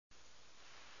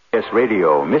CBS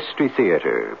Radio Mystery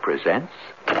Theater presents...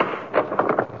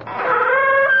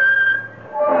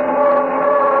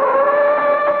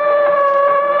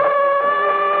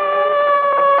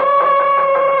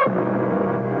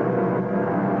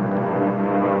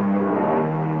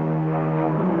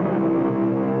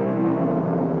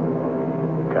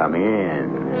 Come in.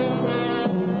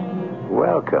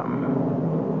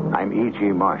 Welcome. I'm E.G.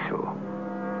 Marshall.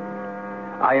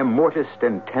 I am mortised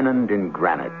and tenoned in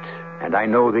granite, and I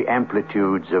know the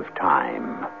amplitudes of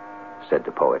time, said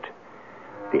the poet.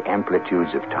 The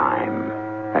amplitudes of time,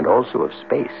 and also of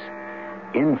space,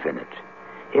 infinite,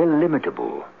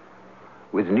 illimitable,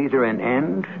 with neither an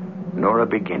end nor a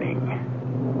beginning.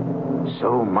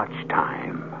 So much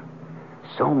time,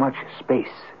 so much space.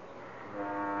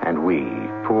 And we,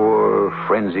 poor,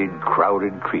 frenzied,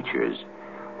 crowded creatures,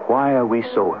 why are we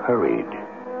so hurried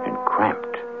and cramped?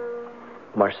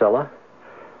 Marcella,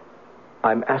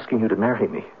 I'm asking you to marry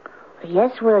me.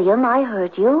 Yes, William, I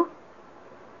heard you.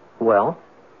 Well,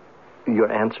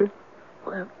 your answer?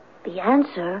 Well, the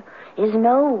answer is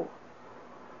no.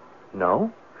 No?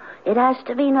 It has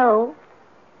to be no.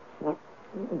 Well,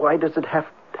 why does it have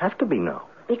to be no?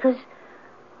 Because,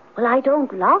 well, I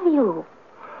don't love you.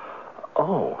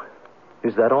 Oh,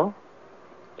 is that all?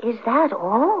 Is that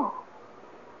all?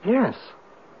 Yes.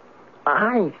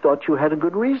 I thought you had a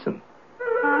good reason.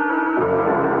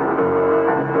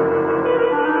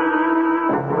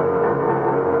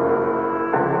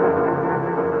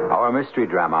 Our mystery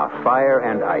drama, Fire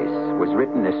and Ice, was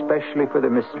written especially for the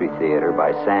Mystery Theater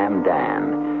by Sam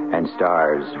Dan and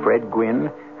stars Fred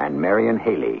Gwynne and Marion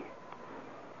Haley.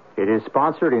 It is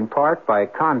sponsored in part by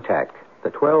Contact, the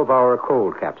 12-hour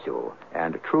cold capsule,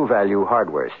 and True Value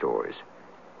hardware stores.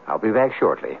 I'll be back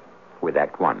shortly with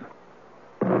Act One.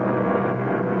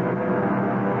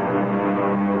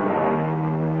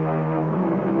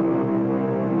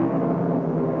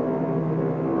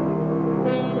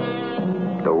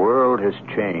 The world has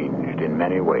changed in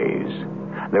many ways.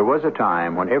 There was a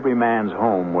time when every man's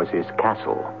home was his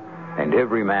castle, and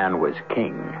every man was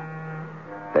king.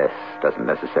 This doesn't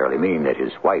necessarily mean that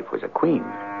his wife was a queen.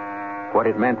 What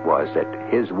it meant was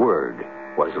that his word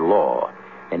was law,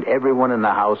 and everyone in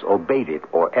the house obeyed it,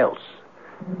 or else.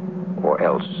 Or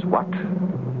else what?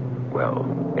 Well,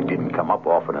 it didn't come up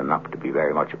often enough to be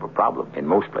very much of a problem in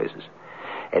most places.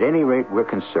 At any rate, we're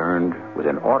concerned with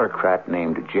an autocrat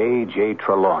named J.J.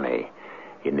 Trelawney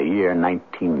in the year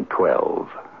 1912.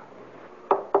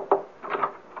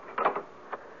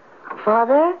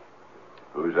 Father?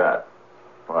 Who's that?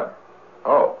 What?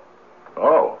 Oh,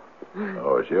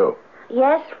 it's you.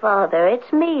 Yes, Father,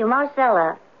 it's me,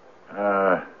 Marcella.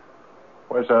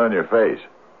 What's on your face?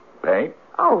 Paint?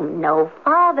 Oh, no,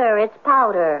 Father, it's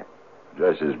powder.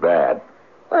 Just as bad.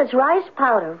 Well, it's rice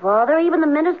powder, Father. Even the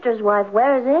minister's wife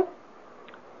wears it.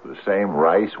 The same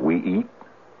rice we eat?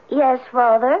 Yes,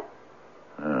 Father.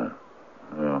 Come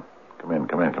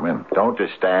in. Don't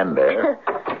just stand there.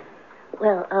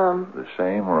 Well, The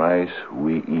same rice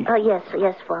we eat.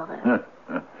 Yes, Father.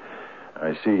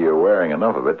 I see you're wearing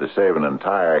enough of it to save an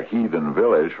entire heathen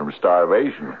village from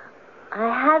starvation.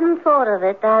 I hadn't thought of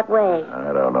it that way.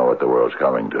 I don't know what the world's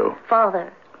coming to.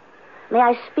 Father, may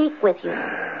I speak with you?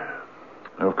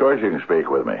 Of course you can speak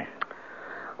with me.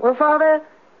 Well, Father,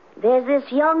 there's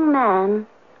this young man.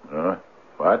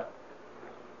 What?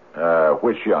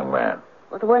 Which young man?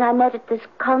 Well, the one I met at this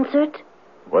concert.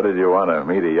 What did you want to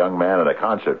meet a young man at a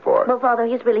concert for? Well, Father,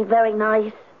 he's really very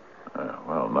nice.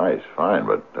 Well, nice, fine,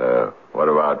 but what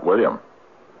about William?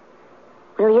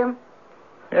 William?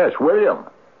 Yes, William.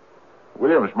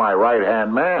 William's my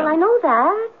right-hand man. Well, I know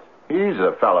that. He's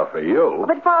a fella for you.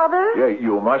 But, Father... Yeah,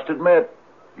 you must admit,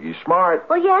 he's smart.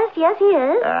 Well, yes, he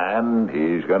is. And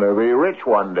he's going to be rich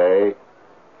one day.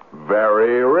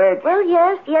 Very rich. Well,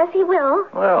 yes, he will.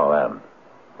 Well, then,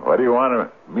 what do you want to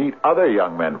meet other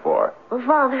young men for? Well,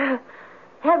 Father,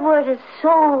 Edward is so...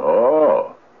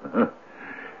 Oh,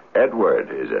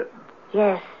 Edward, is it?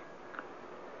 Yes.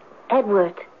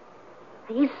 Edward.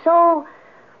 He's so...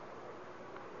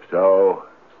 So,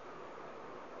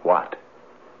 what?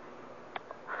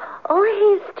 Oh,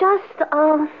 he's just,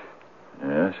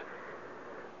 Yes?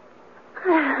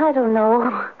 I don't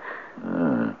know.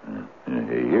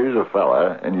 Here's a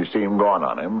fella, and you seem gone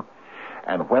on him.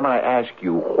 And when I ask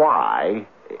you why,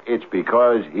 it's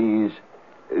because he's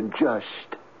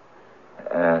just...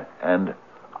 and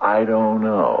I don't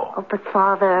know. Oh, but,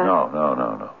 Father... No.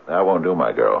 That won't do,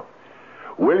 my girl.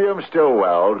 William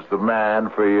Stillwell's the man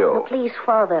for you. Oh, please,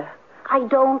 Father. I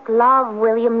don't love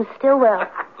William Stillwell.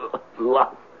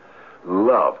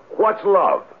 Love. What's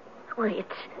love? Well,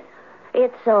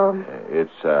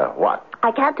 It's, what?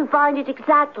 I can't find it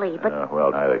exactly, but...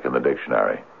 Well, neither can the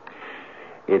dictionary.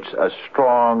 It's a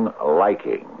strong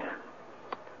liking,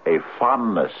 a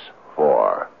fondness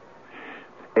for,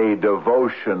 a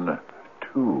devotion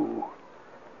to,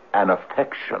 an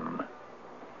affection.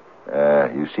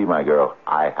 You see, my girl,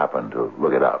 I happen to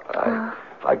look it up. I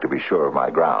like to be sure of my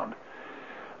ground.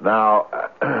 Now,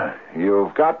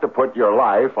 you've got to put your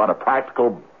life on a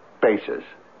practical basis.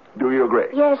 Do you agree?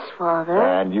 Yes, Father.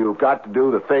 And you've got to do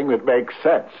the thing that makes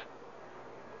sense.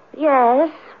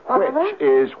 Yes, Father. Which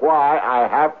is why I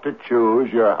have to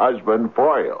choose your husband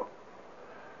for you.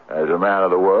 As a man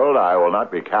of the world, I will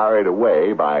not be carried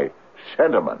away by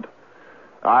sentiment.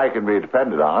 I can be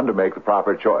depended on to make the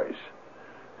proper choice.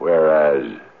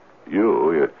 Whereas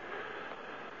you're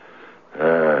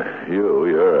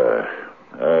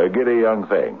a giddy young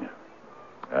thing.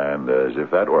 And as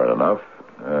if that weren't enough,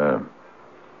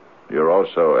 you're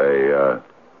also a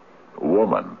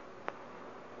woman,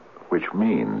 which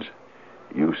means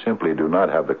you simply do not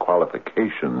have the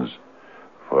qualifications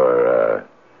for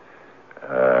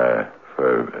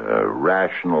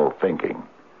rational thinking.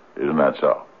 Isn't that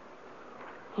so?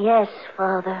 Yes,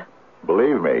 Father.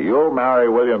 Believe me, you'll marry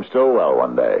William Stillwell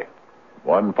one day.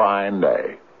 One fine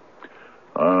day.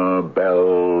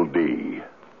 Belle D.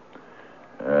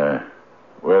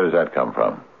 Where does that come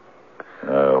from?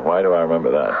 Why do I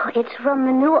remember that? It's from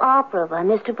the new opera by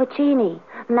Mr. Puccini,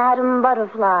 Madame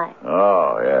Butterfly.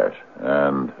 Oh, yes.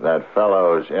 And that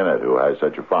fellow's in it who has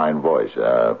such a fine voice.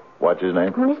 What's his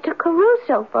name? Mr.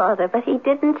 Caruso, Father, but he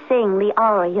didn't sing the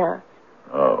aria.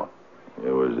 Oh,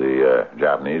 it was the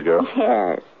Japanese girl?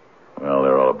 Yes. Well,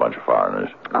 they're all a bunch of foreigners.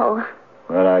 Oh.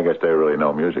 Well, I guess they really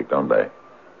know music, don't they?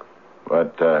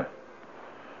 But,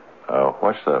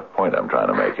 what's the point I'm trying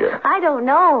to make here? I don't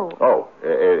know. Oh,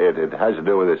 it has to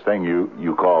do with this thing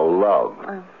you call love.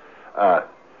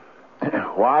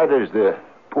 Why does the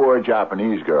poor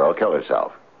Japanese girl kill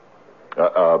herself?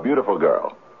 A beautiful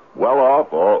girl. Well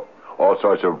off, all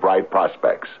sorts of bright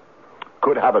prospects.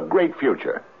 Could have a great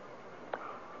future.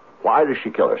 Why does she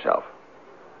kill herself?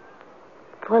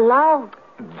 For love.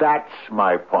 That's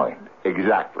my point.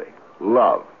 Exactly.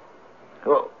 Love.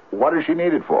 Well, what does she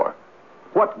need it for?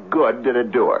 What good did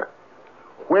it do her?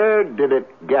 Where did it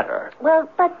get her? Well,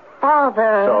 but,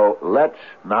 Father... So let's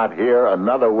not hear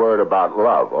another word about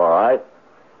love, all right?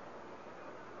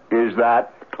 Is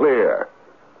that clear?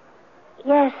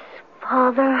 Yes,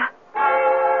 Father.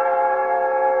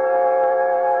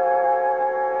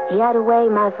 He had a way,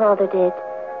 my father did,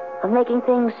 of making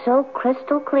things so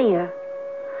crystal clear.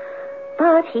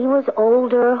 But he was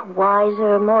older,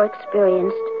 wiser, more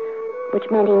experienced, which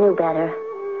meant he knew better.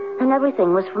 And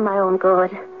everything was for my own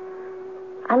good.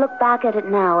 I look back at it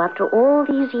now, after all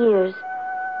these years.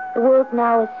 The world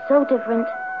now is so different.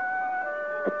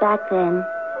 But back then...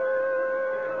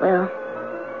 Well,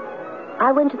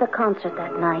 I went to the concert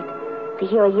that night to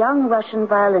hear a young Russian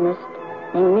violinist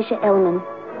named Misha Elman.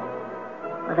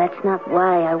 Well, that's not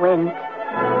why I went.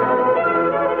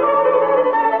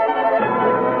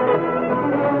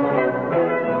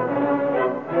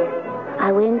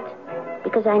 I went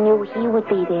because I knew he would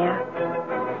be there.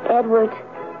 Edward.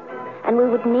 And we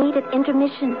would meet at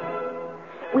intermission.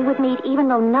 We would meet even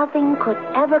though nothing could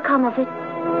ever come of it.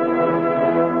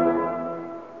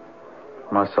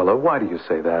 Marcella, why do you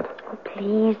say that? Oh,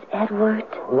 please, Edward.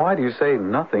 Why do you say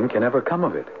nothing can ever come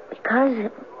of it?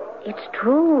 Because it's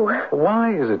true.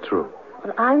 Why is it true?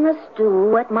 Well, I must do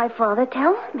what my father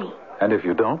tells me. And if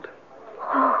you don't?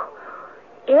 Oh,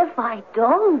 if I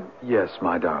don't... Yes,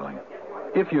 my darling.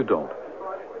 If you don't,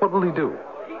 what will he do?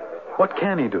 What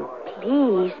can he do?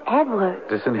 Please, Edward.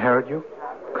 Disinherit you?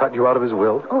 Cut you out of his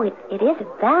will? Oh, it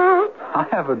isn't that. I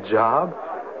have a job.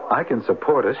 I can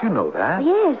support us. You know that.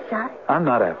 Yes, I'm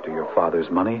not after your father's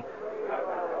money.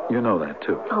 You know that,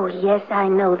 too. Oh, yes, I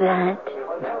know that.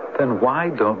 Then why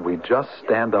don't we just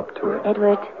stand up to it?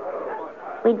 Edward,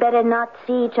 we'd better not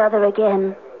see each other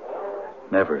again.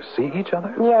 Never see each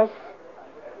other? Yes.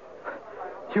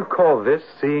 You call this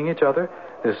seeing each other?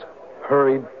 This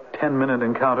hurried 10-minute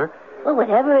encounter? Well,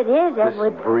 whatever it is,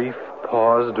 Edward... This brief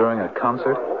pause during a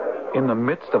concert in the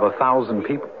midst of 1,000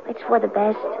 people? It's for the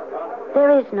best.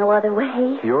 There is no other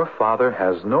way. Your father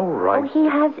has no right... Oh, he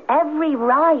has every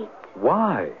right.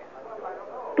 Why?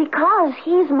 Because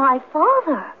he's my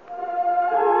father.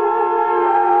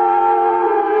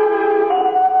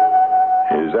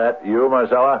 Is that you,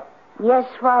 Marcella? Yes,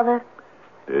 Father.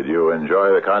 Did you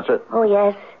enjoy the concert? Oh,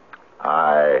 yes.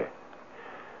 I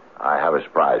have a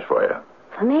surprise for you.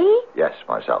 For me? Yes,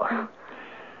 Marcella.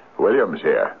 William's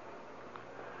here.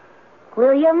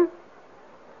 William?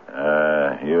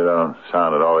 You don't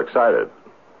sound at all excited.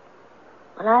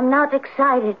 Well, I'm not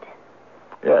excited.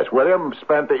 Yes, William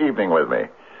spent the evening with me.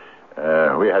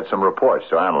 We had some reports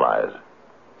to analyze.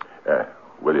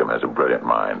 William has a brilliant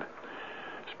mind.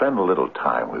 Spend a little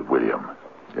time with William.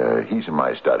 He's in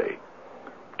my study.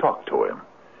 Talk to him.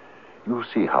 You'll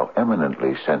see how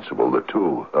eminently sensible the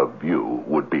two of you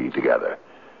would be together.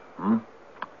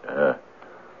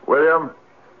 William,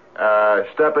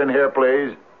 step in here,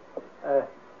 please.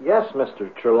 Yes, Mr.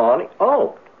 Trelawney.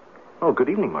 Oh, good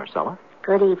evening, Marcella.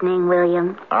 Good evening,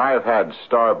 William. I've had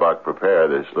Starbuck prepare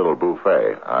this little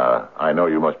buffet. I know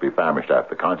you must be famished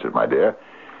after the concert, my dear.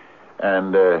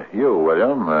 And you,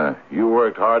 William, you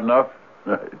worked hard enough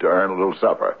to earn a little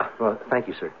supper. Well, thank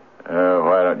you, sir.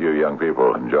 Why don't you young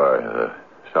people enjoy the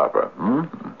supper,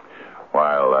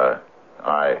 while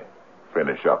I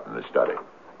finish up in the study.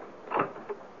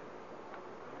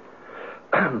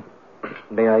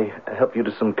 May I help you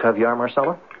to some caviar,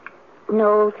 Marcella?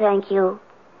 No, thank you.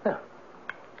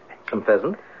 Some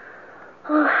pheasant?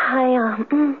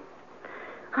 Oh,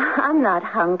 I'm not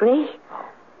hungry.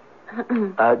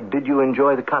 Did you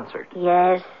enjoy the concert?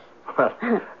 Yes. Well,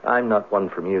 I'm not one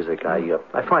for music. I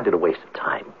find it a waste of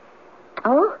time.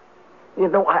 Oh? You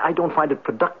know, I don't find it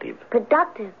productive.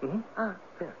 Productive? Mm-hmm. Oh.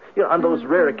 Yeah. You know, on those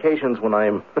rare occasions when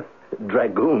I'm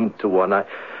dragooned to one, I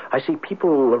see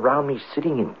people around me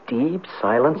sitting in deep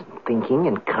silence, thinking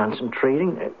and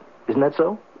concentrating. Isn't that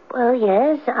so? Well,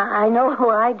 yes, I know how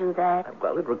I do that.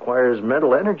 Well, it requires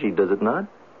mental energy, does it not?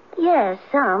 Yes,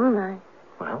 some.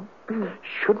 Well,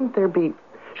 shouldn't there be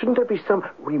some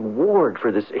reward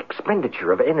for this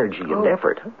expenditure of energy and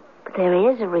effort? Huh? But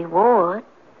there is a reward.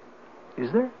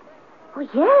 Is there? Oh,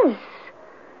 yes.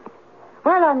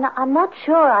 Well, I'm not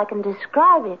sure I can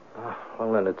describe it.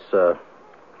 Well, then it's a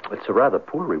rather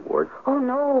poor reward. Oh,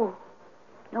 no.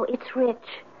 No, it's rich.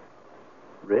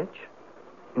 Rich?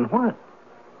 In what?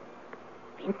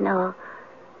 No,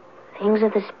 things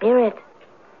of the spirit.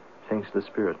 Things of the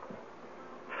spirit.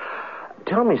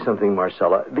 Tell me something,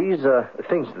 Marcella. These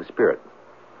things of the spirit,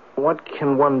 what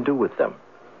can one do with them?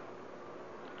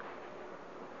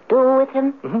 Do with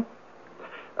them?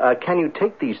 Mm-hmm. Can you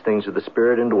take these things of the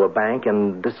spirit into a bank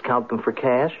and discount them for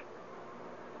cash?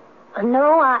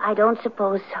 No, I don't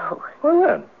suppose so. Well,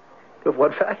 then, of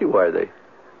what value are they?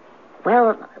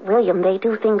 Well, William, they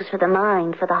do things for the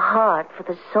mind, for the heart, for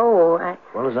the soul.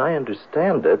 Well, as I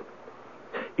understand it,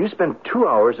 you spent 2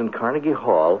 hours in Carnegie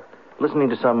Hall listening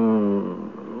to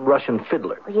some Russian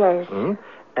fiddler. Yes. Mm-hmm.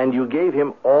 And you gave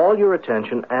him all your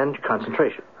attention and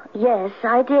concentration. Yes,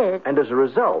 I did. And as a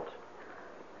result,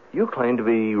 you claim to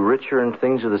be richer in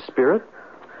things of the spirit?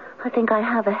 I think I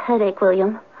have a headache,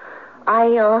 William.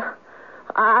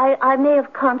 I may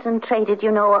have concentrated,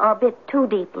 a bit too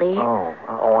deeply.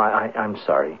 I'm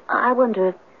sorry. I wonder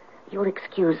if you'll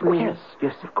excuse me. Oh,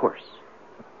 yes, of course.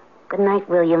 Good night,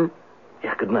 William.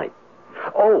 Yeah, good night.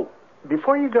 Oh,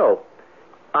 before you go,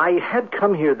 I had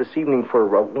come here this evening for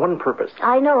one purpose.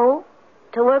 I know.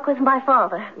 To work with my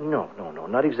father. No,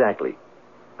 not exactly.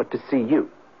 But to see you.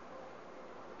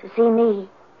 To see me?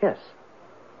 Yes.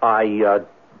 I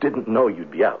didn't know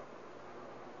you'd be out.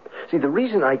 See, the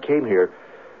reason I came here,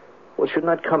 should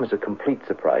not come as a complete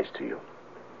surprise to you.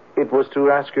 It was to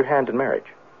ask your hand in marriage.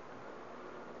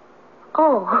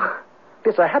 Oh.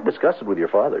 Yes, I had discussed it with your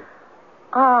father.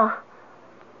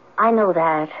 I know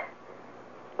that.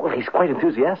 Well, he's quite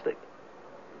enthusiastic.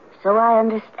 So I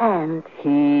understand.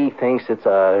 He thinks it's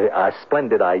a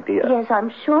splendid idea. Yes,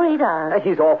 I'm sure he does.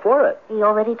 He's all for it. He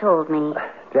already told me.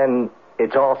 Then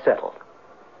it's all settled.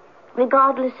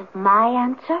 Regardless of my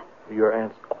answer? Your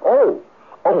answer? Oh,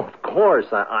 of course.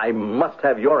 I must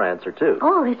have your answer, too.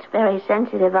 Oh, it's very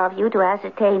sensitive of you to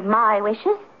ascertain my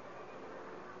wishes.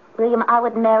 William, I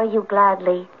would marry you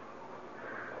gladly.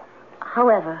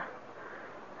 However,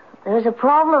 there's a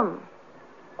problem.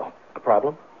 Oh, a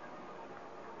problem?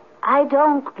 I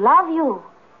don't love you.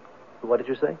 What did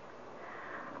you say?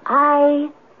 I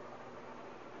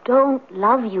don't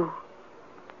love you.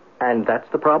 And that's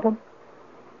the problem?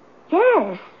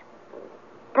 Yes.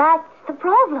 That's the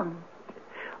problem.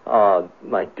 Oh,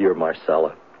 my dear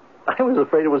Marcella. I was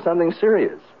afraid it was something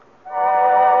serious.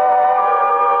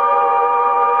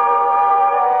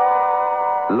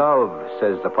 Love,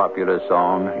 says the popular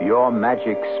song, your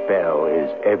magic spell is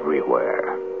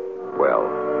everywhere. Well,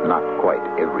 not quite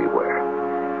everywhere.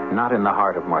 Not in the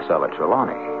heart of Marcella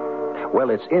Trelawney. Well,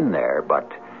 it's in there,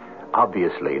 but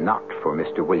obviously not for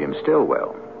Mr. William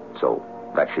Stillwell. So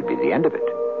that should be the end of it.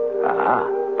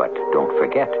 But don't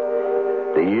forget,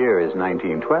 the year is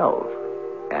 1912,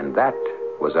 and that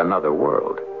was another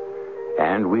world.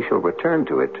 And we shall return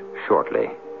to it shortly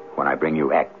when I bring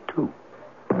you Act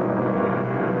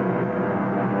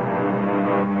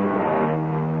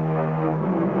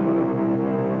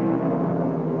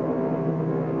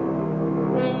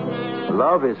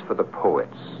Love is for the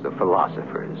poets, the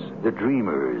philosophers, the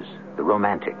dreamers, the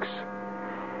romantics.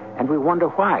 And we wonder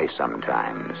why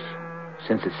sometimes,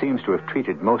 since it seems to have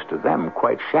treated most of them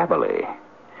quite shabbily.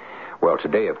 Well,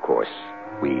 today, of course,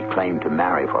 we claim to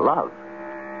marry for love.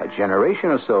 A generation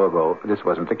or so ago, this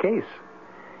wasn't the case.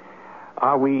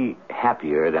 Are we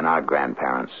happier than our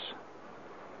grandparents?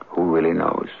 Who really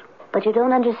knows? But you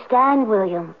don't understand,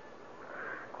 William.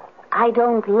 I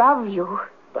don't love you.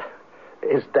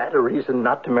 Is that a reason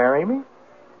not to marry me?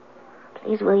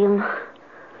 Please, William,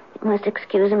 you must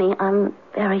excuse me. I'm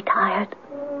very tired.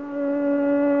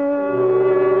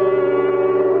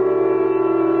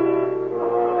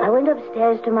 I went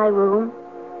upstairs to my room.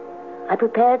 I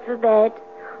prepared for bed.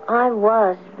 I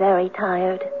was very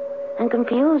tired and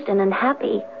confused and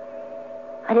unhappy.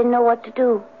 I didn't know what to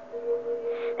do.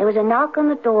 There was a knock on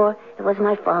the door. It was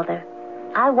my father.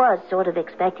 I was sort of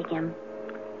expecting him.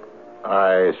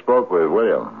 I spoke with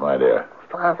William, my dear.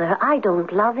 Father, I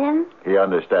don't love him. He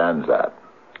understands that.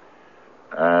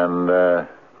 And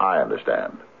I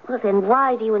understand. Well, then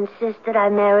why do you insist that I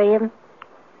marry him?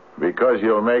 Because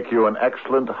he'll make you an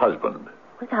excellent husband.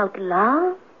 Without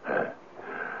love?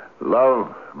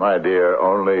 Love, my dear,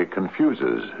 only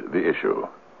confuses the issue.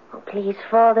 Oh, please,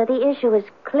 Father, the issue is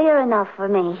clear enough for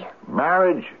me.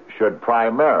 Marriage should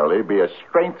primarily be a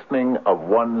strengthening of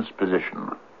one's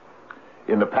position.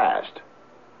 In the past,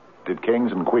 did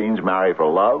kings and queens marry for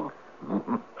love?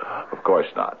 Of course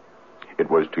not. It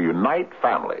was to unite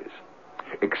families,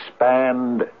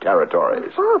 expand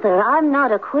territories. Father, I'm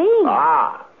not a queen.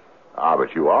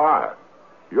 But you are.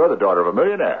 You're the daughter of a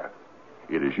millionaire.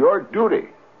 It is your duty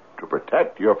to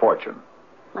protect your fortune.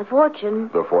 My fortune?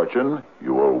 The fortune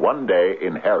you will one day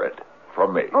inherit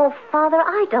from me. Oh, Father,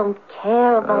 I don't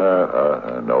care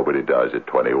about... Nobody does at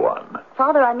 21.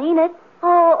 Father, I mean it.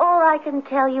 Oh, all I can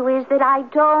tell you is that I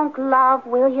don't love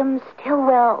William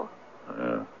Stillwell.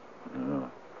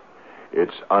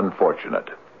 It's unfortunate.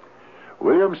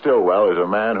 William Stillwell is a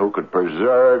man who could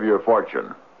preserve your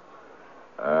fortune.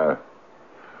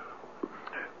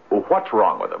 What's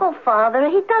wrong with him? Oh, Father,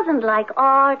 he doesn't like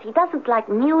art. He doesn't like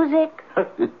music.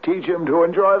 Teach him to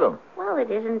enjoy them. Well, it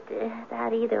isn't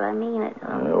that either. I mean it.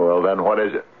 Well, then what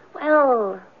is it?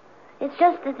 Well, it's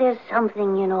just that there's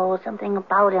something, something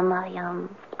about him.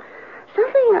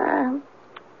 Something,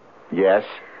 Yes?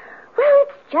 Well,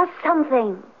 it's just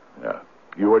something. Yeah.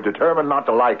 You were determined not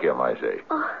to like him, I see.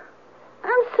 Oh,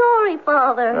 I'm sorry,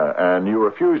 Father. And you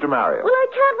refuse to marry him. Well, I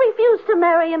can't refuse to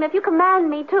marry him if you command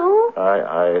me to.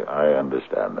 I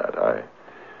understand that.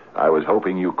 I was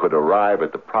hoping you could arrive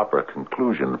at the proper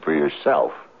conclusion for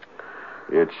yourself.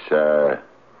 It's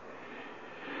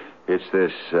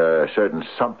this certain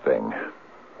something,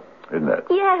 isn't it?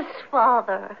 Yes,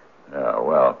 Father.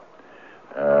 Well,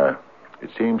 it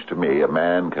seems to me a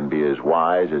man can be as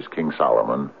wise as King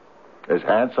Solomon, as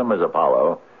handsome as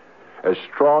Apollo, as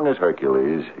strong as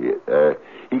Hercules.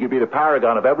 He could be the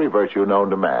paragon of every virtue known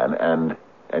to man,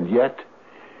 and yet,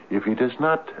 if he does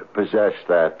not possess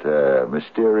that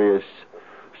mysterious,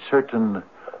 certain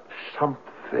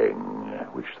something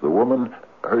which the woman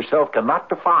herself cannot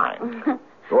define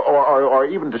or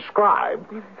even describe,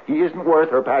 he isn't worth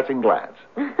her passing glance.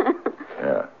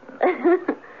 Yeah.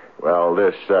 Well,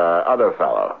 this other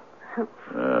fellow,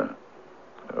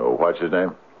 what's his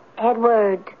name?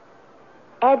 Edward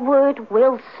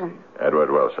Wilson.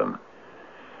 Edward Wilson.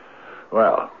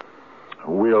 Well,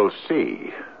 we'll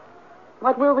see.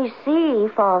 What will we see,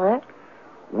 Father?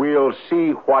 We'll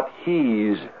see what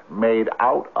he's made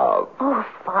out of. Oh,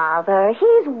 Father,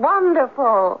 he's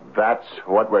wonderful. That's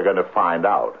what we're going to find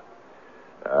out.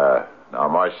 Now,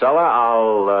 Marcella,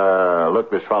 I'll look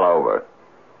this fellow over.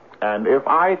 And if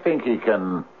I think he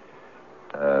can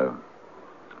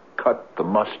cut the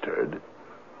mustard,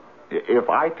 if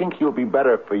I think he'll be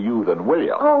better for you than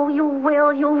William... Oh, you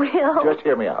will. Just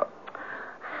hear me out.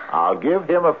 I'll give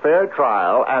him a fair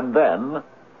trial, and then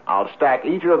I'll stack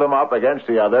each of them up against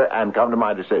the other and come to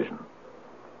my decision.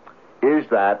 Is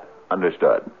that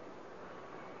understood?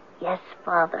 Yes,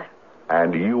 Father.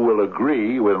 And you will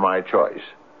agree with my choice?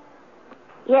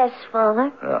 Yes,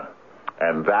 Father. Yeah.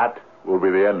 And that will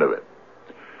be the end of it.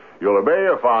 You'll obey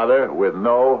your father with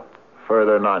no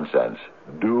further nonsense.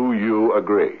 Do you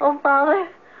agree? Oh, Father,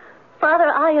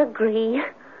 I agree.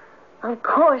 Of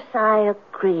course I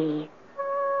agree.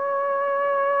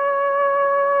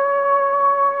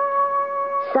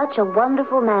 Such a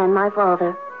wonderful man, my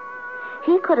father.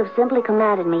 He could have simply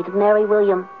commanded me to marry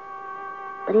William.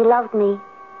 But he loved me.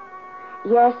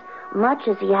 Yes, much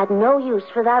as he had no use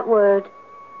for that word,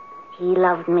 he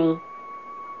loved me.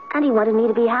 And he wanted me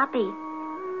to be happy.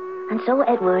 And so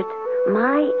Edward,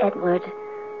 my Edward,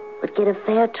 would get a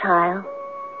fair trial.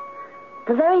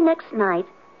 The very next night,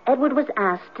 Edward was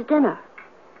asked to dinner.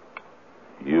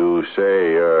 You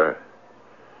say you're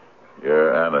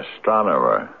an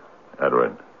astronomer,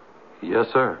 Edward. Yes,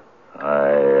 sir.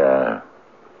 I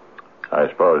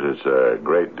suppose it's a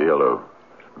great deal of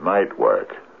night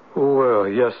work. Well,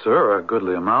 yes, sir, a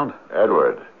goodly amount.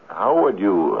 Edward, how would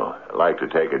you like to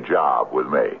take a job with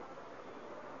me?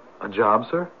 A job,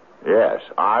 sir? Yes,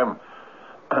 I'm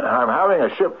having a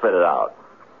ship fitted out.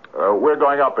 We're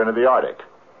going up into the Arctic.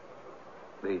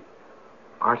 The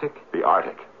Arctic? The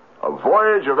Arctic. A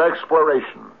voyage of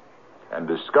exploration and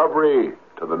discovery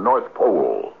to the North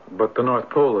Pole. But the North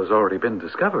Pole has already been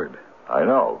discovered. I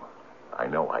know.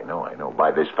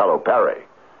 By this fellow Perry.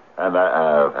 And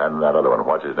that other one,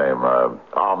 what's his name?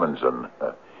 Amundsen.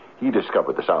 He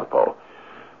discovered the South Pole.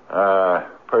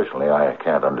 Personally, I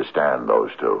can't understand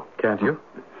those two. Can't you?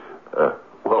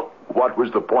 Well, what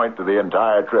was the point of the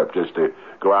entire trip? Just to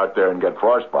go out there and get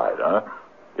frostbite, huh?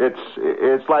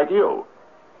 It's like you.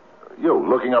 You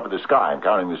looking up at the sky and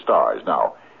counting the stars.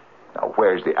 Now,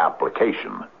 where's the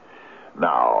application?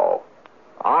 Now,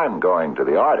 I'm going to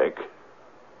the Arctic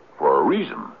for a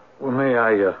reason. Well, may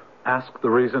I ask the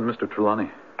reason, Mr.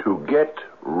 Trelawney? To get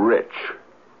rich.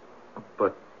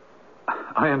 But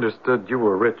I understood you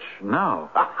were rich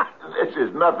now. This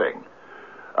is nothing.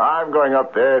 I'm going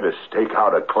up there to stake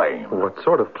out a claim. What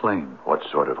sort of claim? What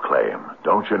sort of claim?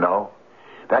 Don't you know?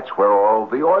 That's where all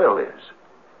the oil is.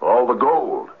 All the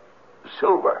gold, the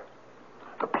silver,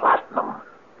 the platinum.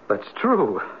 That's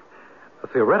true.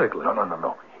 Theoretically.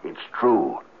 No. It's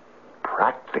true.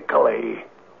 Practically.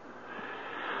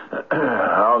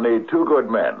 I'll need 2 good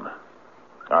men.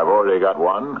 I've already got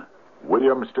one,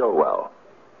 William Stillwell.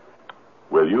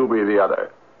 Will you be the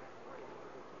other?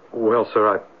 Well,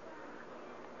 sir,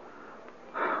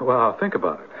 I'll think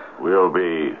about it. We'll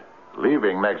be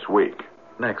leaving next week.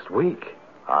 Next week?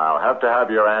 I'll have to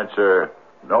have your answer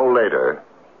no later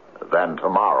than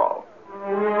tomorrow.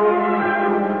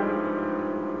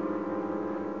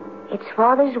 It's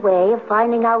Father's way of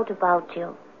finding out about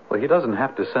you. Well, he doesn't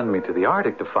have to send me to the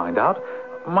Arctic to find out.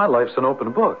 My life's an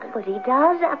open book. But he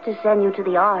does have to send you to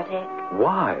the Arctic.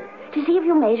 Why? To see if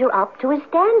you measure up to his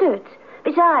standards.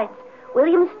 Besides,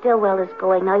 William Stillwell is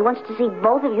going now. He wants to see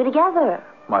both of you together.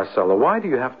 Marcella, why do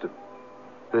you have to...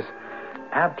 This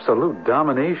absolute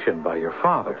domination by your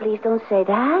father. Oh, please don't say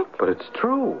that. But it's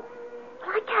true. Well,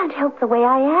 I can't help the way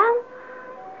I am.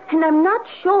 And I'm not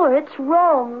sure it's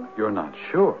wrong. You're not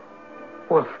sure?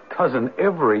 Well, doesn't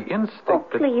every instinct... Oh,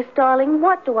 please, darling,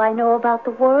 what do I know about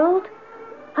the world?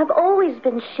 I've always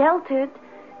been sheltered,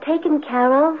 taken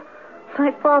care of.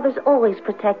 My father's always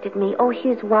protected me. Oh,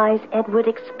 his wise Edward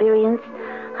experience.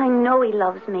 I know he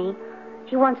loves me.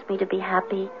 He wants me to be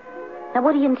happy. Now,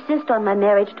 would he insist on my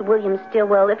marriage to William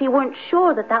Stillwell if he weren't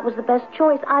sure that that was the best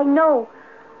choice? I know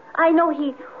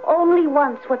he only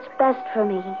wants what's best for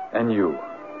me. And you?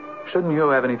 Shouldn't you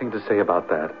have anything to say about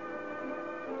that?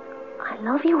 I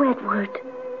love you, Edward.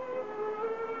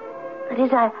 That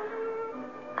is, I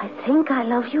think I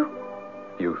love you.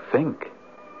 You think?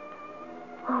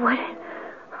 Oh,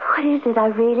 what is it I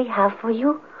really have for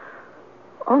you?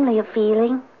 Only a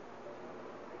feeling.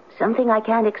 Something I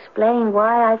can't explain.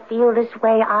 Why I feel this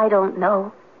way, I don't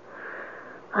know.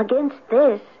 Against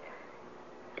this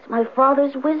is my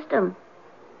father's wisdom.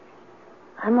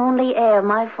 I'm only air.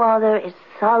 My father is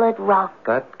solid rock.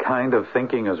 That kind of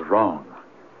thinking is wrong.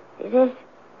 Is it?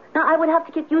 Now, I would have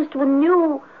to get used to a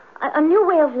new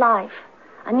way of life,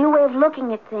 a new way of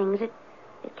looking at things. It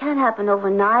can't happen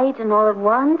overnight and all at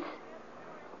once.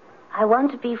 I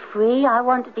want to be free. I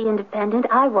want to be independent.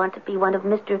 I want to be one of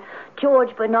Mr.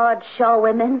 George Bernard Shaw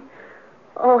women.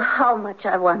 Oh, how much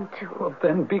I want to. Well,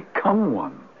 then become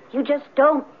one. You just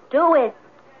don't do it.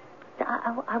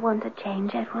 I want to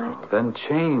change, Edward. Oh, then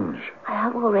change. I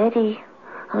have already.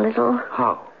 A little.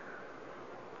 How?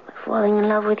 Falling in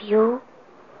love with you.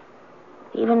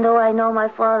 Even though I know my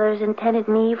father's intended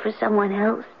me for someone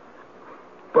else.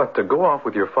 But to go off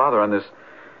with your father on this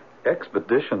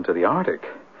expedition to the Arctic...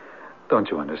 Don't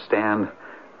you understand?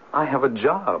 I have a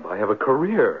job. I have a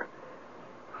career.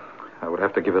 I would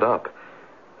have to give it up.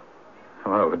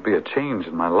 Well, it would be a change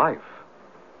in my life.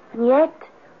 And yet,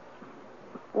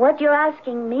 what you're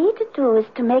asking me to do is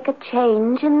to make a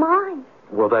change in mine.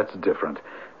 Well, that's different.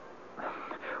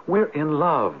 We're in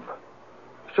love.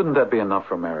 Shouldn't that be enough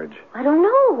for marriage? I don't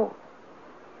know.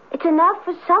 It's enough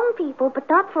for some people, but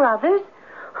not for others.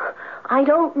 I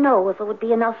don't know if it would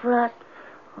be enough for us.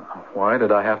 Why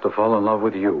did I have to fall in love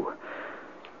with you?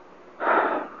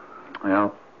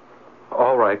 Well,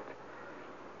 all right.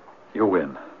 You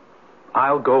win.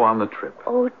 I'll go on the trip.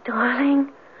 Oh,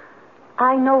 darling,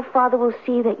 I know Father will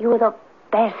see that you're the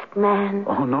best man.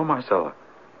 Oh, no, Marcella.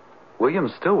 William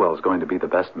Stillwell is going to be the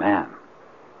best man.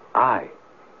 I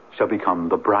shall become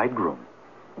the bridegroom.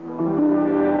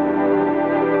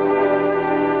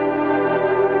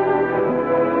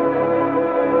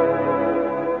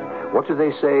 What do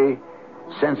they say?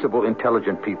 Sensible,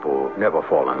 intelligent people never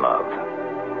fall in love.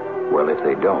 Well, if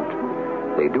they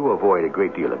don't, they do avoid a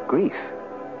great deal of grief.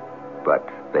 But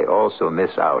they also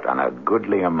miss out on a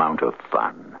goodly amount of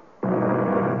fun.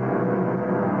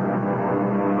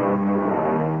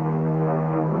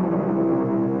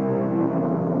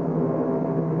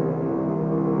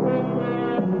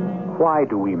 Why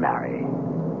do we marry?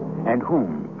 And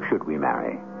whom should we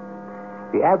marry?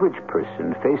 The average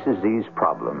person faces these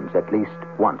problems at least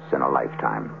once in a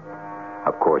lifetime.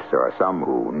 Of course, there are some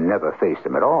who never face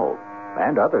them at all,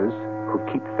 and others who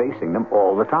keep facing them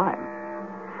all the time.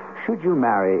 Should you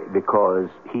marry because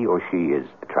he or she is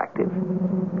attractive?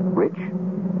 Rich?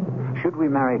 Should we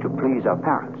marry to please our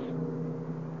parents?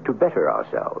 To better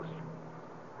ourselves?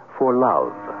 For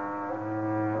love?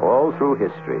 All through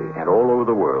history and all over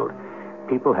the world,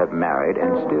 people have married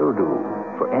and still do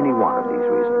for any one of these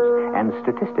reasons. And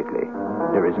statistically,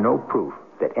 there is no proof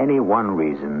that any one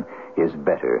reason is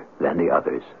better than the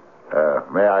others.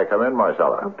 May I come in,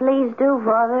 Marcella? Oh, please do,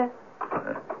 Father.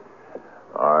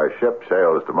 Our ship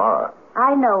sails tomorrow.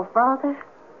 I know, Father.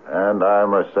 And I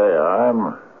must say,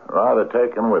 I'm rather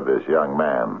taken with this young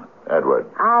man,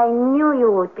 Edward. I knew you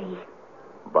would be.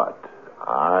 But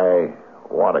I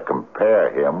want to compare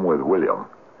him with William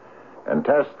and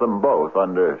test them both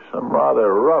under some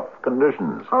rather rough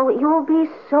conditions. Oh, you'll be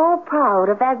so proud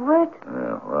of Edward.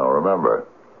 Yeah, well, remember,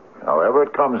 however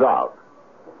it comes out,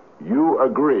 you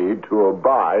agreed to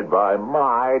abide by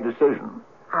my decision.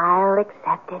 I'll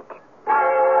accept it.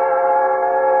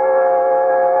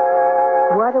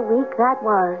 What a week that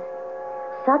was.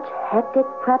 Such hectic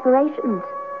preparations.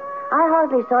 I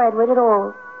hardly saw Edward at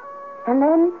all. And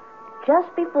then,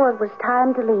 just before it was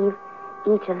time to leave,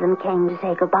 each of them came to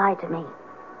say goodbye to me.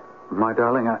 My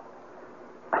darling,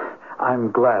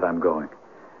 I'm glad I'm going.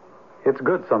 It's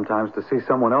good sometimes to see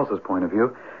someone else's point of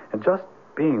view. And just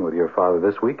being with your father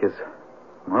this week is,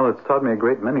 well, it's taught me a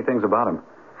great many things about him.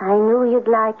 I knew you'd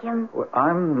like him. Well,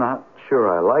 I'm not sure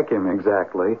I like him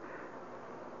exactly,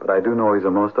 but I do know he's a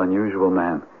most unusual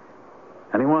man.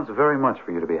 And he wants very much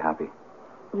for you to be happy.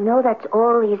 You know that's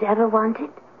all he's ever wanted.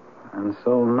 And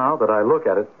so now that I look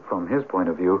at it from his point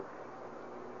of view,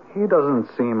 he doesn't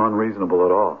seem unreasonable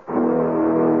at all.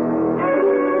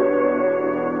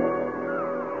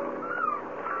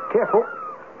 Careful.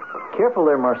 Careful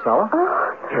there, Marcella.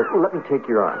 Oh. Here, let me take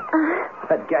your arm.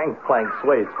 That gangplank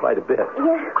sways quite a bit.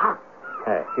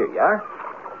 Yeah. Here you are.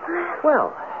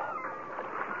 Well,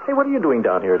 hey, what are you doing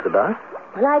down here at the dock?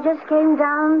 Well, I just came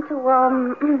down to,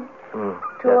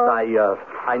 Yes,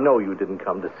 I know you didn't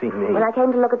come to see me. Well, I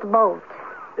came to look at the boat.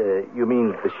 You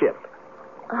mean the ship?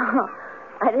 Oh,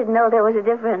 I didn't know there was a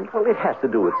difference. Well, it has to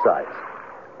do with size.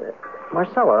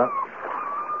 Marcella,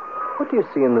 what do you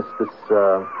see in this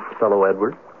fellow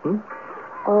Edward?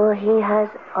 Oh, he has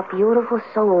a beautiful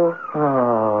soul.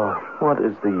 Oh, what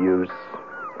is the use?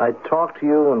 I talk to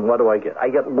you, and what do I get? I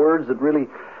get words that really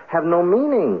have no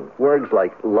meaning. Words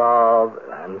like love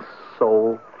and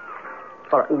soul.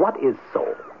 All right, what is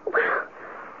soul? Well,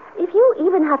 if you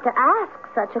even have to ask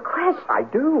such a question. I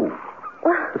do.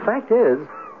 Well, The fact is,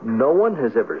 no one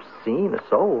has ever seen a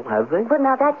soul, have they? but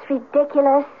now that's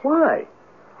ridiculous. Why?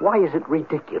 Why is it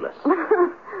ridiculous?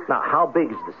 Now, how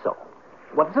big is the soul?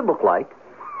 What does it look like?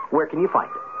 Where can you find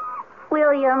it?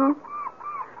 William,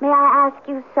 may I ask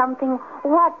you something?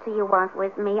 What do you want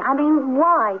with me? I mean,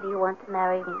 why do you want to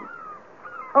marry me?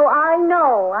 Oh, I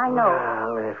know.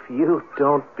 Well, if you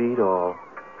don't beat all.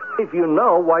 If you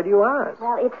know, why do you ask?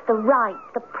 Well, it's the right,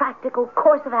 the practical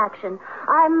course of action.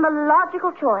 I'm the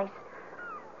logical choice.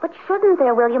 But shouldn't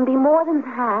there, William, be more than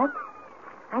that?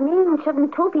 I mean,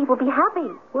 shouldn't two people be happy?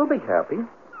 We'll be happy.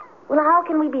 Well, how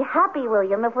can we be happy,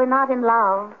 William, if we're not in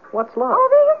love? What's love? Oh,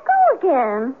 there you go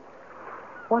again.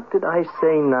 What did I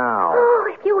say now?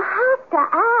 Oh, if you have to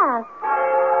ask.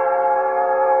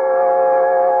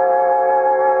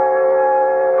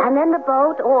 And then the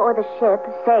boat, or the ship,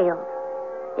 sailed.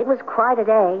 It was quite a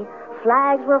day.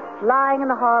 Flags were flying in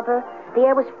the harbor. The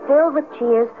air was filled with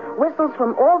cheers, whistles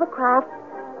from all the craft.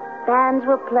 Bands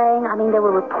were playing. I mean, there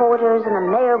were reporters, and the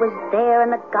mayor was there,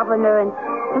 and the governor, and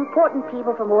important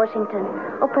people from Washington.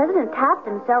 Oh, President Taft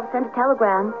himself sent a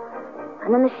telegram.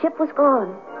 And then the ship was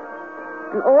gone.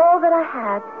 And all that I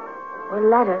had were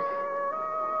letters.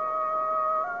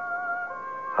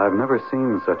 I've never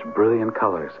seen such brilliant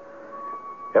colors.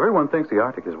 Everyone thinks the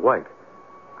Arctic is white.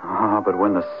 Ah, but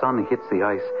when the sun hits the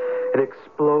ice, it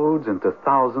explodes into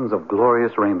thousands of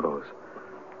glorious rainbows.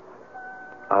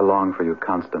 I long for you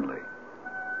constantly.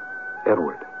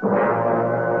 Edward.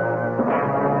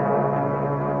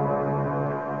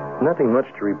 Nothing much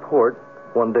to report.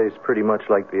 One day's pretty much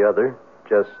like the other.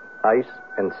 Just ice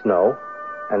and snow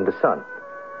and the sun.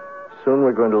 Soon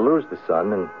we're going to lose the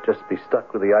sun and just be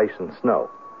stuck with the ice and snow.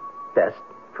 Best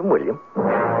from William.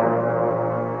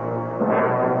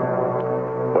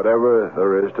 Whatever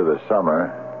there is to the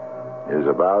summer is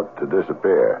about to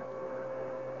disappear.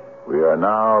 We are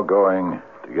now going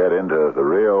to get into the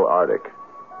real Arctic.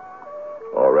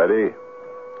 Already,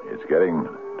 it's getting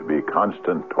to be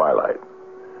constant twilight.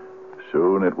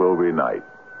 Soon it will be night.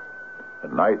 A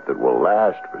night that will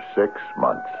last for 6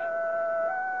 months.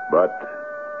 But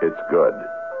it's good.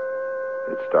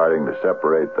 It's starting to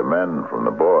separate the men from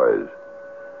the boys.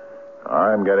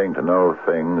 I'm getting to know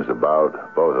things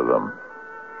about both of them.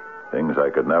 Things I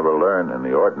could never learn in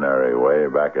the ordinary way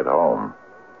back at home.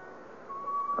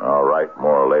 I'll write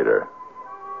more later.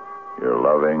 Your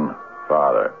loving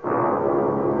father.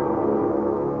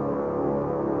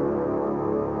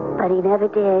 But he never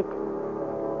did.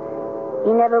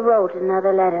 He never wrote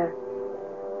another letter.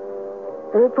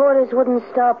 The reporters wouldn't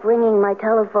stop ringing my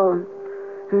telephone,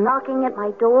 knocking at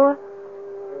my door.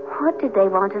 What did they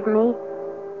want of me?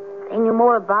 They knew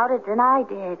more about it than I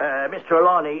did. Miss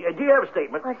Trelawney, do you have a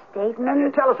statement? A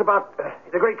statement? Tell us about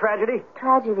the great tragedy.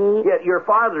 Tragedy? Yeah, your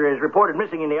father is reported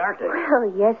missing in the Arctic. Well,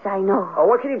 yes, I know. Oh,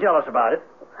 what can you tell us about it?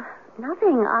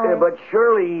 Nothing. But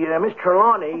surely, Miss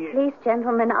Trelawney... Please,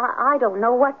 gentlemen, I don't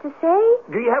know what to say.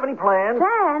 Do you have any plans?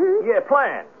 Plans? Yeah,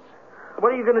 plans.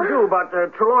 What are you going to do about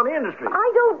the Trelawney Industries?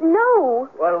 I don't know.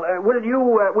 Well, will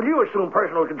you assume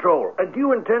personal control? Do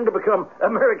you intend to become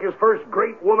America's first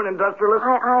great woman industrialist?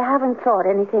 I haven't thought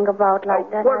anything about like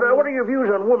that. What are your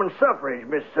views on women's suffrage,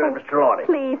 Miss Trelawney?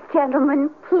 Please, gentlemen,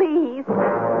 please.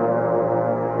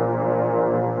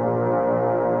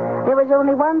 There was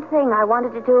only one thing I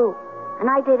wanted to do, and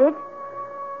I did it.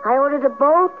 I ordered a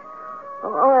boat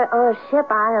or a ship,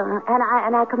 I don't know,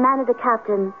 and I commanded the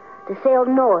captain to sail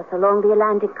north along the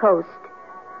Atlantic coast,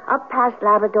 up past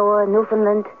Labrador and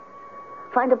Newfoundland,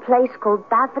 find a place called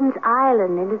Baffin's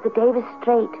Island into the Davis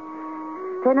Strait,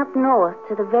 then up north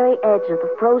to the very edge of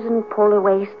the frozen polar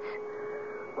wastes.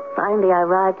 Finally, I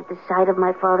arrived at the site of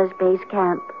my father's base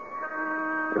camp.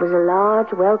 It was a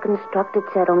large, well-constructed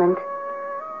settlement.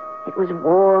 It was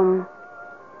warm.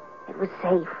 It was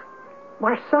safe.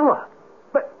 Marcella,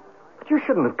 but you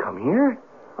shouldn't have come here.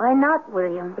 Why not,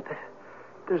 William? But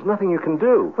there's nothing you can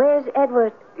do. Where's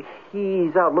Edward?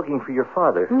 He's out looking for your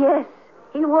father. Yes,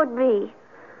 he would be.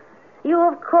 You,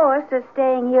 of course, are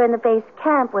staying here in the base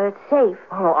camp where it's safe.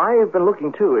 Oh, I have been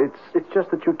looking, too. It's just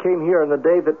that you came here on the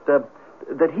day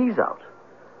that he's out.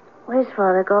 Where's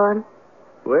Father gone?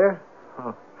 Where?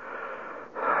 Oh.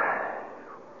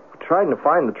 We're trying to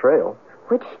find the trail.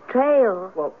 Which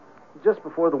trail? Well, just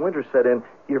before the winter set in,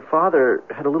 your father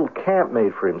had a little camp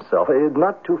made for himself.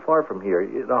 Not too far from here.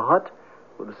 In a hut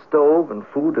with a stove and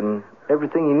food and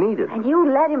everything he needed. And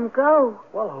you let him go?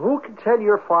 Well, who could tell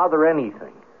your father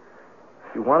anything?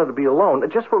 He wanted to be alone,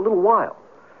 just for a little while.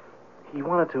 He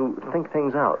wanted to think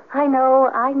things out. I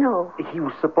know. He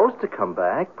was supposed to come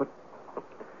back, but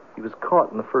he was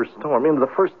caught in the first storm, in the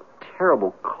first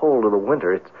terrible cold of the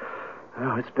winter.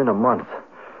 It's been a month.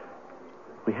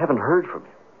 We haven't heard from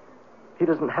him. He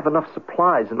doesn't have enough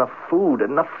supplies, enough food,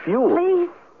 enough fuel. Please.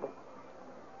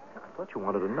 I thought you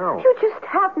wanted to know. You just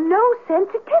have no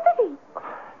sensitivity.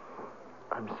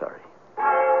 I'm sorry.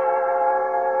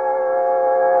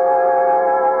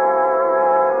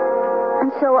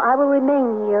 And so I will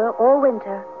remain here all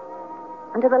winter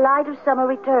until the light of summer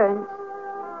returns.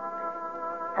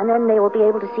 And then they will be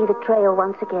able to see the trail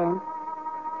once again.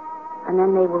 And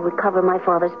then they will recover my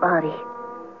father's body.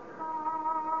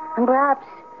 And perhaps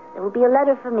there will be a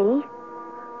letter for me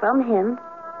from him,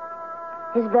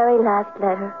 his very last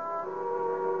letter,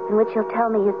 in which he'll tell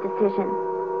me his decision.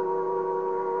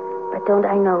 But don't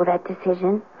I know that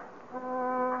decision?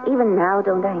 Even now,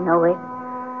 don't I know it?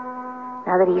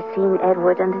 Now that he's seen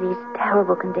Edward under these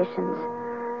terrible conditions,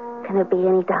 can there be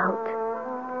any doubt?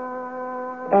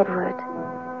 Edward,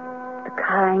 the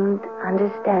kind,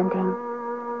 understanding,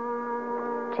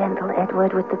 gentle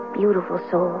Edward with the beautiful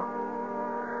soul.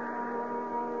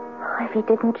 If he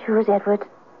didn't choose Edward,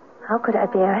 how could I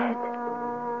bear it?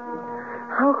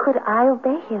 How could I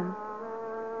obey him?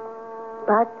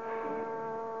 But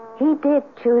he did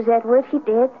choose Edward, he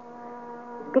did.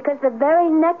 Because the very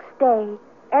next day,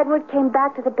 Edward came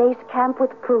back to the base camp with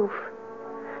proof.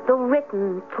 The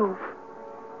written proof.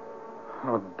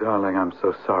 Oh, darling, I'm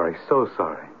so sorry. So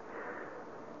sorry.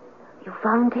 You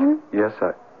found him? Yes,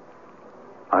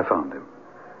 I found him.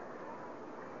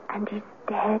 And he's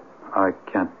dead? I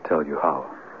can't tell you how.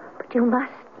 But you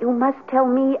must tell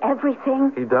me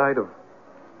everything. He died of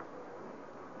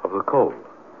the cold.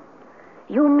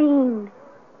 You mean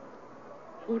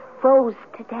he froze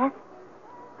to death?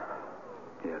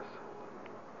 Yes.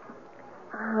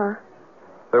 Uh-huh.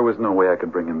 There was no way I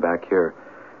could bring him back here.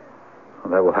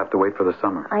 Well, that will have to wait for the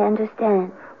summer. I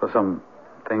understand. Well, some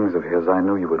things of his I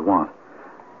knew you would want.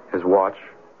 His watch,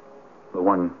 the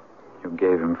one you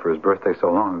gave him for his birthday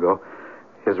so long ago,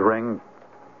 his ring,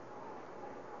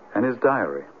 and his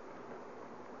diary.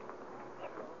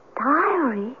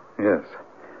 Diary? Yes.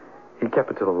 He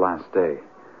kept it to the last day.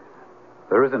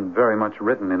 There isn't very much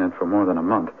written in it for more than a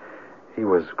month. He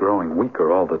was growing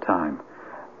weaker all the time.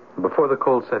 Before the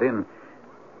cold set in,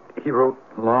 he wrote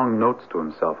long notes to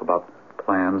himself about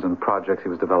plans and projects he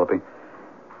was developing.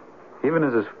 Even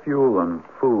as his fuel and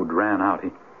food ran out, he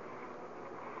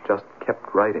just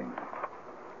kept writing.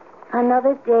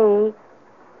 Another day,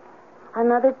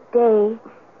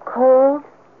 cold,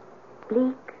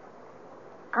 bleak,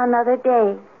 another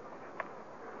day.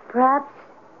 Perhaps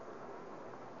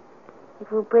it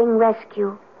will bring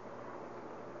rescue.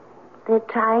 They're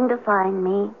trying to find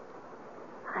me.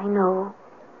 I know.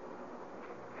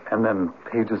 And then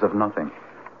pages of nothing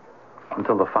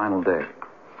until the final day.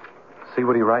 See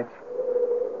what he writes?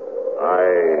 I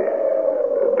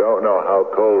don't know how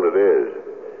cold it is.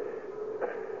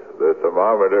 The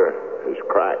thermometer is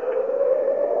cracked.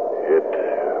 It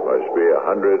must be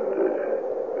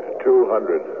 100,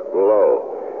 200 below.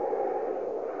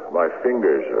 My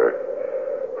fingers are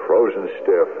frozen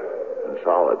stiff and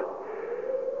solid.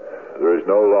 There is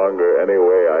no longer any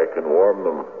way I can warm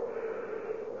them.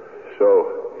 So,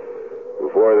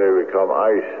 before they become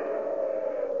ice,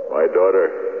 my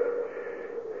daughter,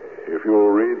 if you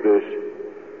will read this,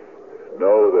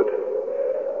 know that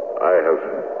I have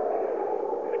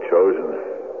chosen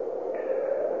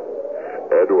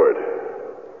Edward.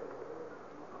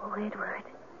 Oh, Edward.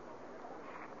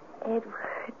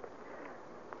 Edward.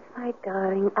 My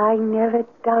darling, I never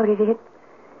doubted it.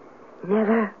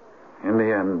 Never. In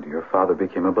the end, your father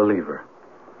became a believer.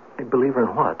 A believer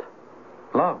in what?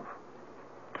 Love.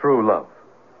 True love.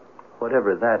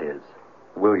 Whatever that is.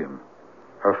 William,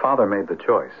 her father made the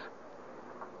choice.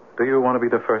 Do you want to be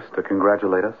the first to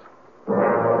congratulate us?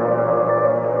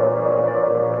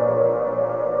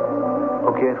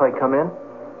 Okay if I come in?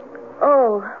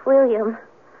 Oh, William.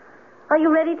 Are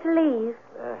you ready to leave?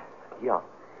 Yeah.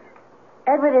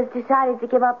 Edward has decided to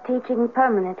give up teaching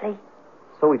permanently.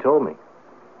 So he told me.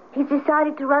 He's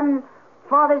decided to run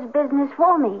Father's business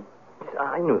for me.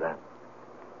 I knew that.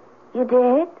 You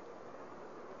did?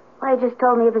 Why, you just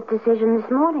told me of his decision this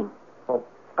morning. Well,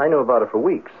 I knew about it for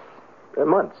weeks.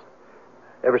 Months.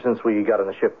 Ever since we got on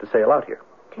the ship to sail out here.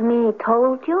 Do you mean he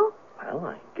told you? Well,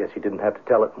 I guess he didn't have to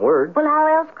tell it in words. Well, how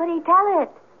else could he tell it?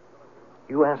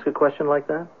 You ask a question like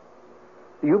that?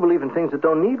 You believe in things that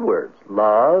don't need words.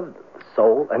 Love, the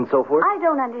soul, and so forth. I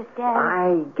don't understand.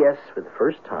 I guess for the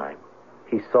first time,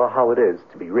 he saw how it is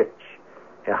to be rich.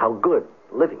 And how good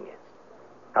living is.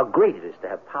 How great it is to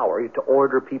have power, to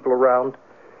order people around.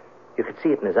 You could see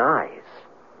it in his eyes.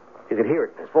 You could hear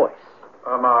it in his voice.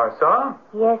 Martha?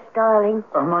 Yes, darling.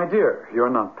 My dear, you're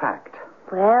not packed.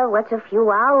 Well, what's a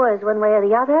few hours one way or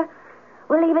the other?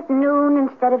 We'll leave at noon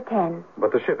instead of 10.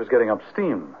 But the ship is getting up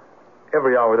steam.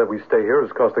 Every hour that we stay here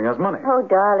is costing us money. Oh,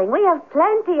 darling, we have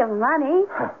plenty of money.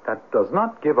 That does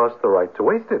not give us the right to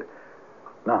waste it.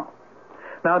 Now,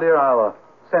 dear, I'll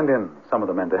send in some of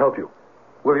the men to help you.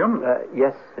 William?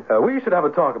 Yes. We should have a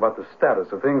talk about the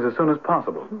status of things as soon as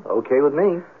possible. Okay with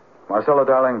me. Marcella,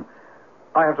 darling,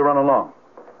 I have to run along.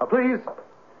 Now, please,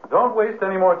 don't waste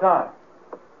any more time.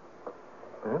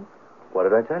 Well, what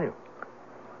did I tell you?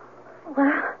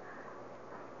 Well,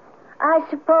 I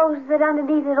suppose that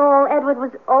underneath it all, Edward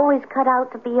was always cut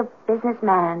out to be a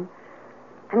businessman.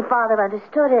 And Father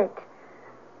understood it.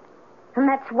 And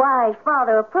that's why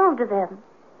Father approved of him.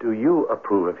 Do you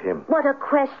approve of him? What a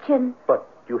question. But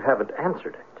you haven't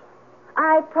answered it.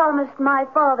 I promised my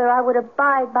father I would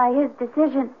abide by his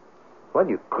decision. Well,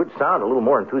 you could sound a little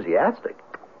more enthusiastic.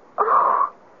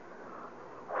 Oh,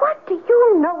 what do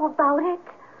you know about it?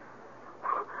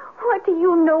 What do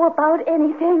you know about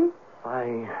anything?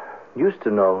 I used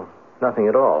to know nothing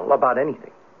at all about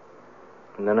anything.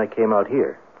 And then I came out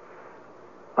here.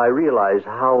 I realized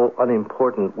how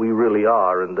unimportant we really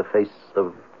are in the face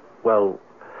of, well,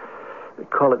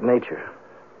 call it nature.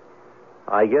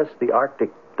 I guess the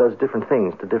Arctic does different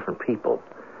things to different people.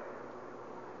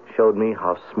 Showed me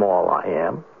how small I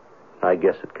am, I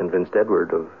guess it convinced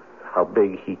Edward of how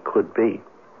big he could be.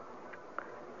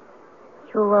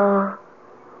 You're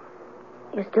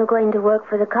still going to work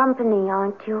for the company,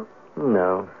 aren't you?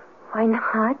 No. Why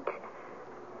not?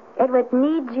 Edward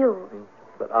needs you.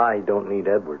 But I don't need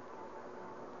Edward.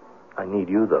 I need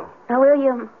you, though. Now,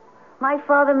 William, my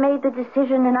father made the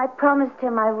decision, and I promised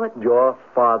him I would... Your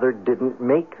father didn't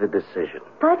make the decision.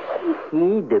 But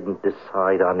He didn't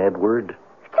decide on Edward.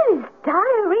 it's in his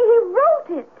diary. He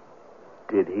wrote it.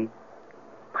 Did he?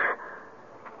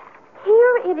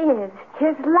 Here it is.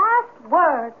 His last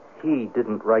words. He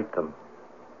didn't write them.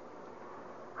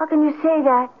 How can you say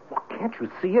that? Well, can't you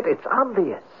see it? It's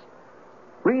obvious.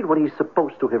 Read what he's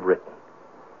supposed to have written.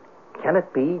 Can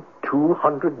it be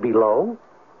 200 below?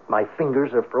 My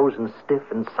fingers are frozen stiff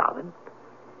and solid.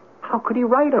 How could he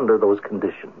write under those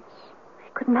conditions? He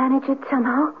could manage it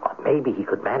somehow. Well, maybe he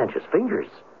could manage his fingers.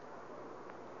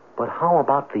 But how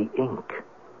about the ink?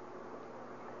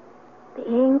 The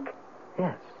ink?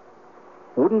 Yes.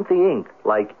 Wouldn't the ink,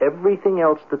 like everything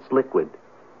else that's liquid,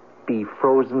 be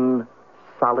frozen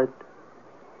solid?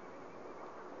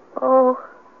 Oh,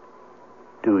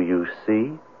 Do you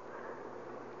see?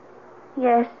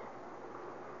 yes.